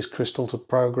the easiest crystal to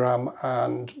program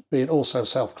and being also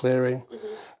self-clearing.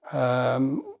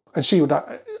 And she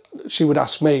would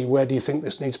ask me, where do you think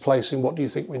this needs placing? What do you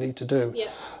think we need to do? Yeah.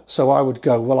 So I would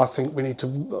go, well, I think we need to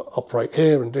operate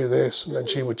here and do this. And then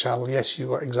she would channel, yes,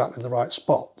 you are exactly in the right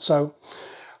spot. So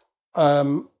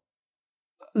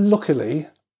luckily,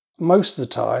 most of the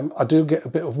time, I do get a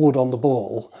bit of wood on the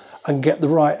ball and get the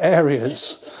right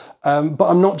areas. But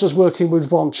I'm not just working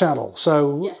with one channel.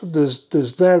 So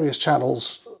there's various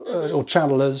channels or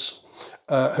channelers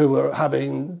who are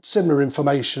having similar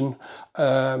information,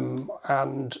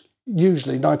 and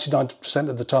usually 99%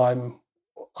 of the time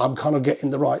I'm kind of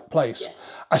getting the right place.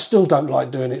 I still don't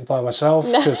like doing it by myself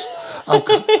because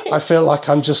I feel like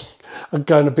I'm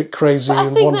going a bit crazy. But and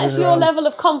I think wandering that's your around. level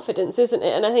of confidence, isn't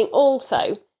it? And I think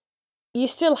also you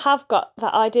still have got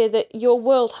that idea that your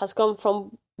world has gone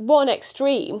from one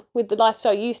extreme with the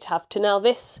lifestyle you used to have to now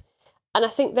this. And I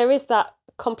think there is that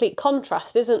complete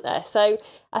contrast, isn't there? So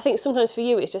I think sometimes for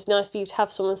you it's just nice for you to have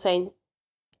someone saying,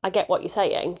 I get what you're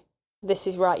saying, this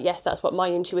is right, yes, that's what my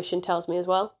intuition tells me as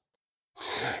well.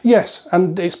 Yes,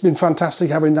 and it's been fantastic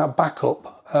having that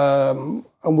backup. And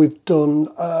we've done,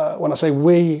 when I say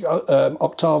we,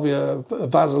 Octavia,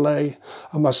 Vasile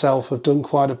and myself have done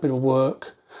quite a bit of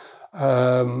work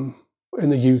in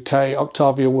the UK.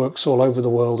 Octavia works all over the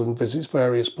world and visits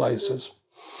various places.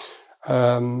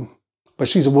 But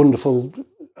she's a wonderful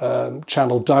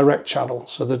channel, direct channel,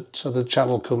 so the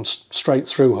channel comes straight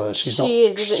through her. She's not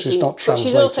translating. But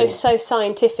she's also so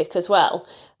scientific as well,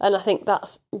 and I think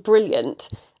that's brilliant.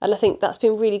 And I think that's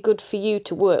been really good for you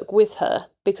to work with her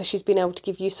because she's been able to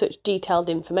give you such detailed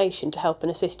information to help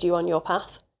and assist you on your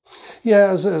path. Yeah,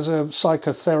 as a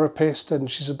psychotherapist, and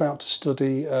she's about to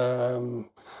study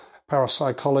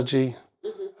parapsychology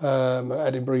at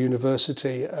Edinburgh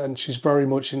University, and she's very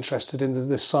much interested in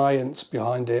the science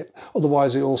behind it.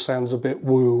 Otherwise, it all sounds a bit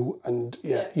woo, and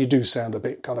you do sound a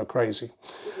bit kind of crazy.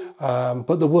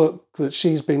 But the work that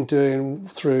she's been doing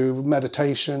through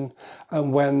meditation,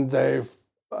 and when they've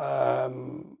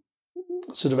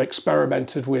sort of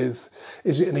experimented with,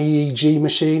 is it an EEG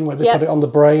machine where they put it on the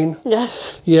brain?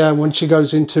 Yes. Yeah, when she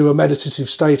goes into a meditative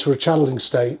state or a channeling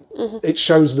state, it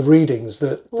shows the readings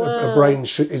that a brain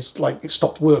is like it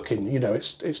stopped working. You know,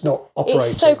 it's not operating.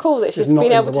 It's so cool that she's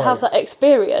been able to have that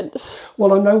experience.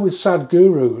 Well, I know with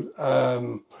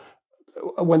Sadhguru,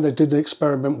 when they did the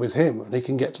experiment with him, and he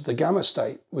can get to the gamma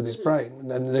state with his brain, and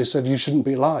then they said you shouldn't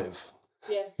be live.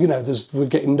 Yeah. You know, we're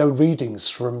getting no readings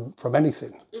from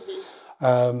anything.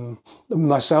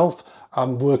 Myself,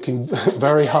 I'm working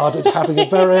very hard at having a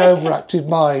very overactive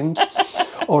mind,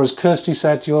 or as Kirsty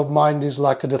said, your mind is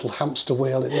like a little hamster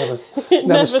wheel. It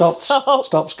never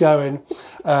stops going.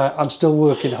 I'm still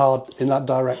working hard in that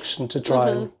direction to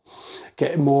try and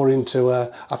get more into.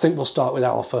 I think we'll start with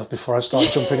alpha before I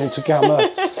start jumping into gamma.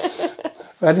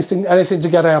 Anything to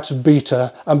get out of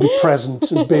beta and be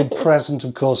present, and being present,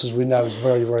 of course, as we know, is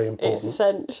very, very important. It's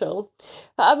essential.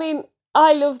 I mean,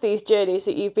 I love these journeys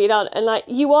that you've been on, and like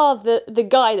you are the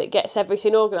guy that gets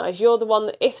everything organised. You're the one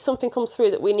that if something comes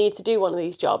through that we need to do one of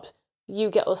these jobs, you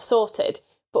get us sorted.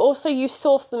 But also you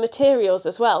source the materials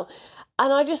as well.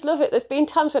 And I just love it. There's been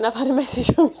times when I've had a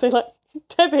message from you saying like,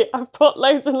 Debbie, I've put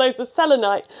loads and loads of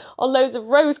selenite on loads of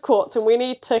rose quartz and we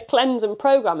need to cleanse and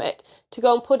program it to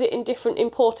go and put it in different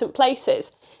important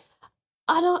places.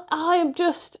 And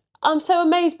I'm so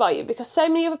amazed by you because so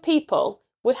many other people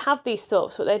would have these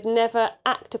thoughts but they'd never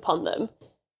act upon them.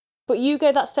 But you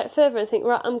go that step further and think,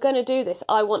 right, I'm going to do this.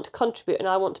 I want to contribute and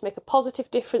I want to make a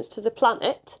positive difference to the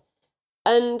planet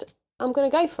and I'm going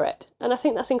to go for it. And I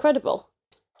think that's incredible.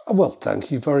 Well,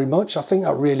 thank you very much. I think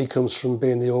that really comes from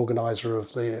being the organiser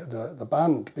of the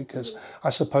band, because I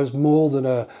suppose more than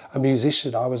a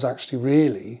musician, I was actually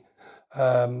really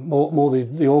more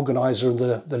the organiser and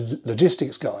the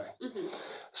logistics guy. Mm-hmm.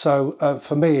 So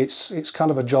for me, it's kind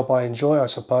of a job I enjoy, I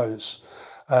suppose.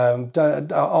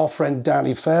 Our friend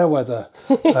Danny Fairweather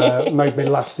made me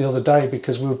laugh the other day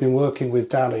because we've been working with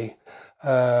Danny,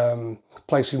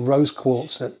 placing rose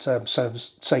quartz at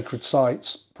sacred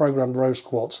sites, programmed rose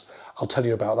quartz. I'll tell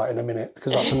you about that in a minute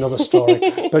because that's another story.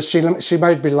 But she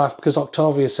made me laugh because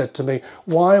Octavia said to me,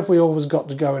 why have we always got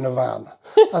to go in a van?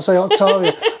 I say,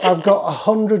 Octavia, I've got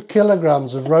 100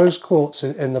 kilograms of rose quartz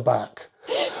in the back.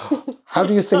 How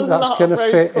do you think that's going to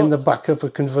fit in the back of a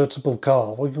convertible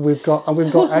car? We've got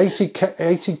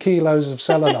 80 kilos of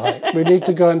selenite. We need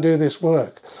to go and do this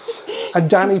work. And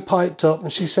Danny piped up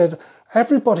and she said,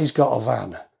 everybody's got a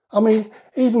van. I mean,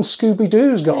 even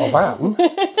Scooby-Doo's got a van.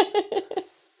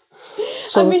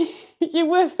 So, I mean, you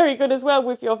were very good as well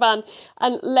with your van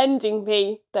and lending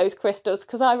me those crystals,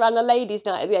 because I ran a ladies'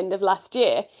 night at the end of last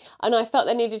year and I felt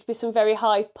there needed to be some very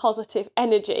high positive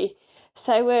energy.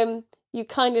 So you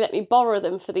kindly let me borrow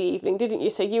them for the evening, didn't you?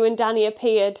 So you and Danny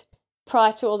appeared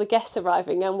prior to all the guests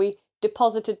arriving and we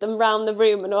deposited them round the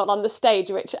room and all on the stage,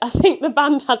 which I think the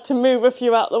band had to move a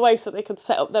few out the way so they could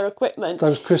set up their equipment.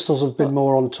 Those crystals have been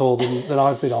more on tour than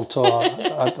I've been on tour,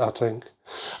 I think.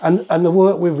 And the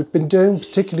work we've been doing,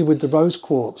 particularly with the rose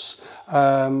quartz,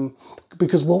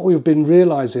 because what we've been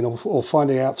realising or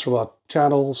finding out through our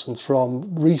channels and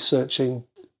from researching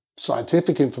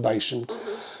scientific information,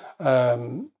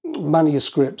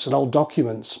 manuscripts and old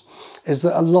documents, is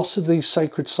that a lot of these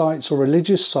sacred sites or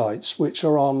religious sites, which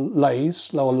are on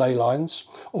lays, lower ley lines,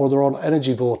 or they're on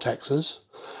energy vortexes,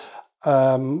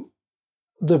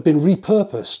 they've been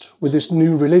repurposed with this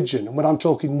new religion. And when I'm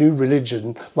talking new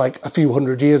religion, like a few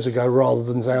hundred years ago rather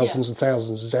than thousands and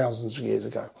thousands and thousands of years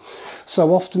ago.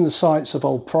 So often the sites of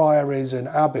old priories and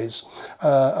abbeys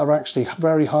are actually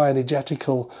very high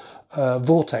energetical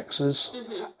vortexes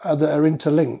that are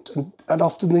interlinked. And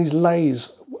often these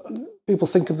lays, people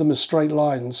think of them as straight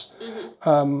lines,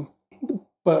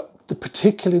 but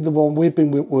particularly the one we've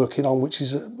been working on, which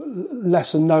is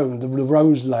lesser known, the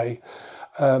rose lay,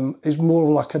 is more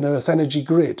like an earth energy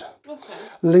grid,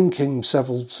 linking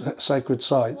several sacred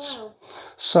sites. Wow.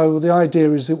 So the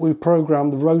idea is that we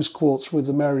program the rose quartz with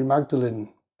the Mary Magdalene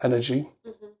energy,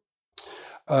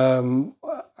 and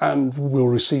we'll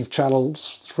receive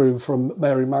channels through from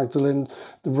Mary Magdalene.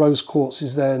 The rose quartz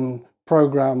is then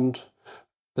programmed,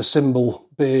 the symbol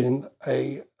being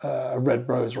a red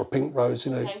rose or a pink rose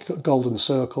in a golden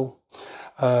circle,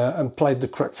 and played the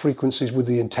correct frequencies with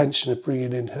the intention of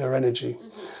bringing in her energy,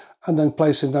 and then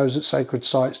placing those at sacred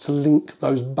sites to link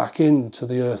those back into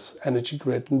the earth energy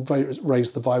grid and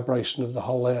raise the vibration of the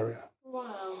whole area.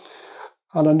 Wow.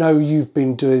 And I know you've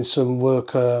been doing some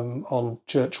work on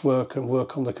church work and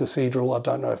work on the cathedral. I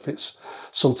don't know if it's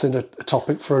something, a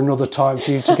topic for another time for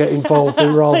you to get involved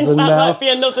in rather than now. Might be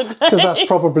another day. Because that's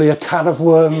probably a can of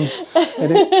worms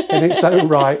in its own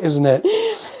right, isn't it?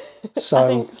 So, I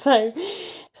think so.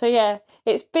 So yeah,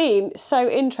 it's been so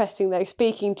interesting though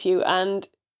speaking to you and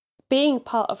being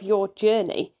part of your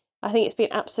journey. I think it's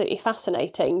been absolutely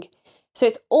fascinating. So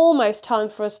it's almost time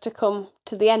for us to come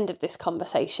to the end of this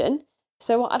conversation.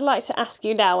 So what I'd like to ask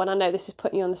you now, and I know this is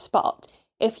putting you on the spot,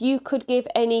 if you could give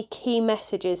any key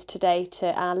messages today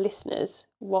to our listeners,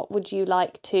 what would you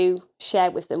like to share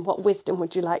with them? What wisdom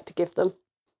would you like to give them?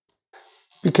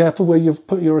 Be careful where you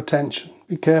put your attention.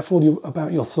 Be careful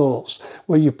about your thoughts.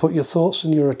 Where you put your thoughts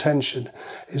and your attention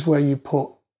is where you put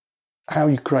how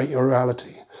you create your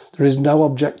reality. There is no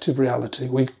objective reality.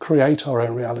 We create our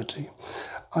own reality.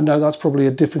 I know that's probably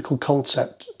a difficult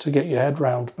concept to get your head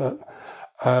around, but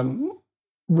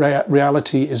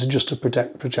reality is just a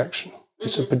projection.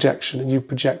 It's a projection, and you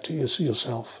project it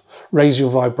yourself. Raise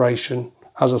your vibration.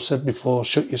 As I've said before,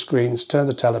 shut your screens, turn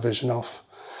the television off,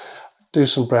 do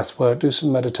some breath work, do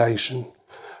some meditation,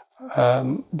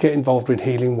 get involved in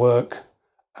healing work,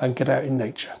 and get out in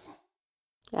nature.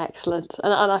 Excellent.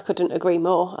 And I couldn't agree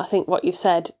more. I think what you've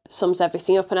said sums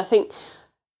everything up. And I think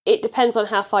it depends on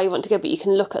how far you want to go, but you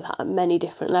can look at that at many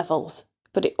different levels.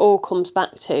 But it all comes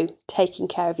back to taking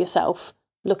care of yourself,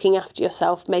 looking after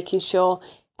yourself, making sure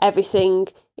everything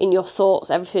in your thoughts,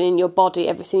 everything in your body,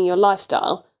 everything in your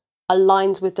lifestyle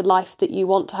aligns with the life that you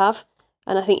want to have.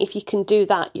 And I think if you can do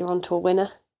that, you're onto a winner.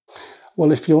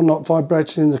 Well, if you're not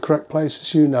vibrating in the correct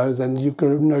places, then you've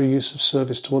got no use of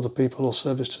service to other people or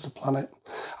service to the planet.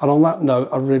 And on that note,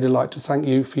 I'd really like to thank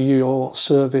you for your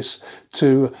service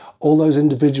to all those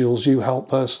individuals you help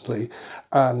personally,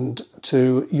 and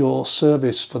to your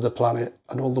service for the planet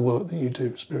and all the work that you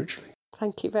do spiritually.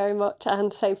 Thank you very much,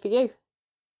 and same for you.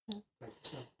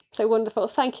 So wonderful.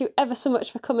 Thank you ever so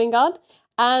much for coming on.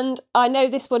 And I know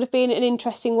this would have been an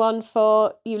interesting one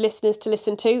for you listeners to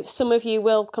listen to. Some of you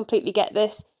will completely get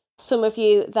this. Some of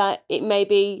you that it may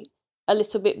be a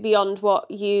little bit beyond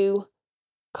what you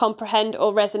comprehend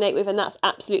or resonate with, and that's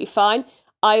absolutely fine.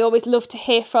 I always love to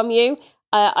hear from you.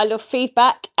 I love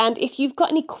feedback. And if you've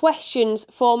got any questions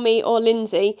for me or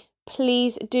Lindsay,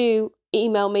 please do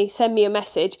email me, send me a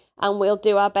message, and we'll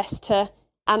do our best to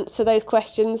answer those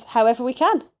questions however we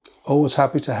can. Always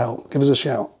happy to help. Give us a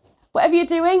shout. Whatever you're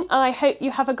doing, I hope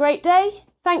you have a great day.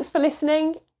 Thanks for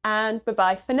listening, and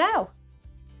bye-bye for now.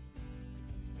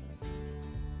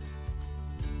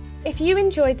 If you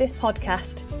enjoyed this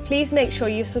podcast, please make sure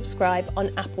you subscribe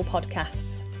on Apple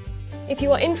Podcasts. If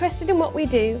you are interested in what we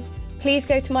do, please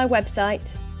go to my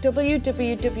website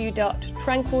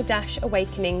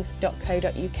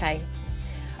www.tranquil-awakenings.co.uk.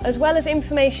 As well as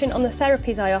information on the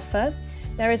therapies I offer,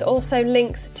 there is also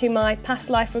links to my past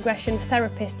life regression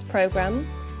therapist programme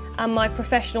and my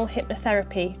professional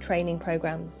hypnotherapy training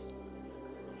programmes.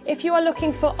 If you are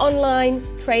looking for online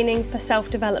training for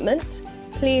self-development,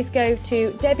 please go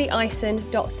to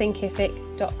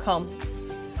debbieison.thinkific.com.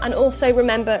 And also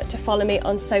remember to follow me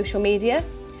on social media.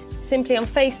 Simply on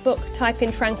Facebook, type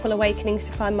in Tranquil Awakenings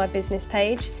to find my business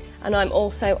page, and I'm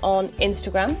also on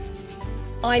Instagram.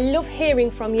 I love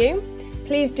hearing from you.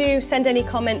 Please do send any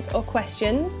comments or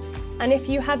questions, and if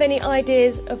you have any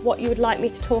ideas of what you would like me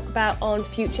to talk about on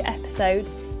future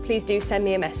episodes, please do send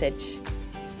me a message.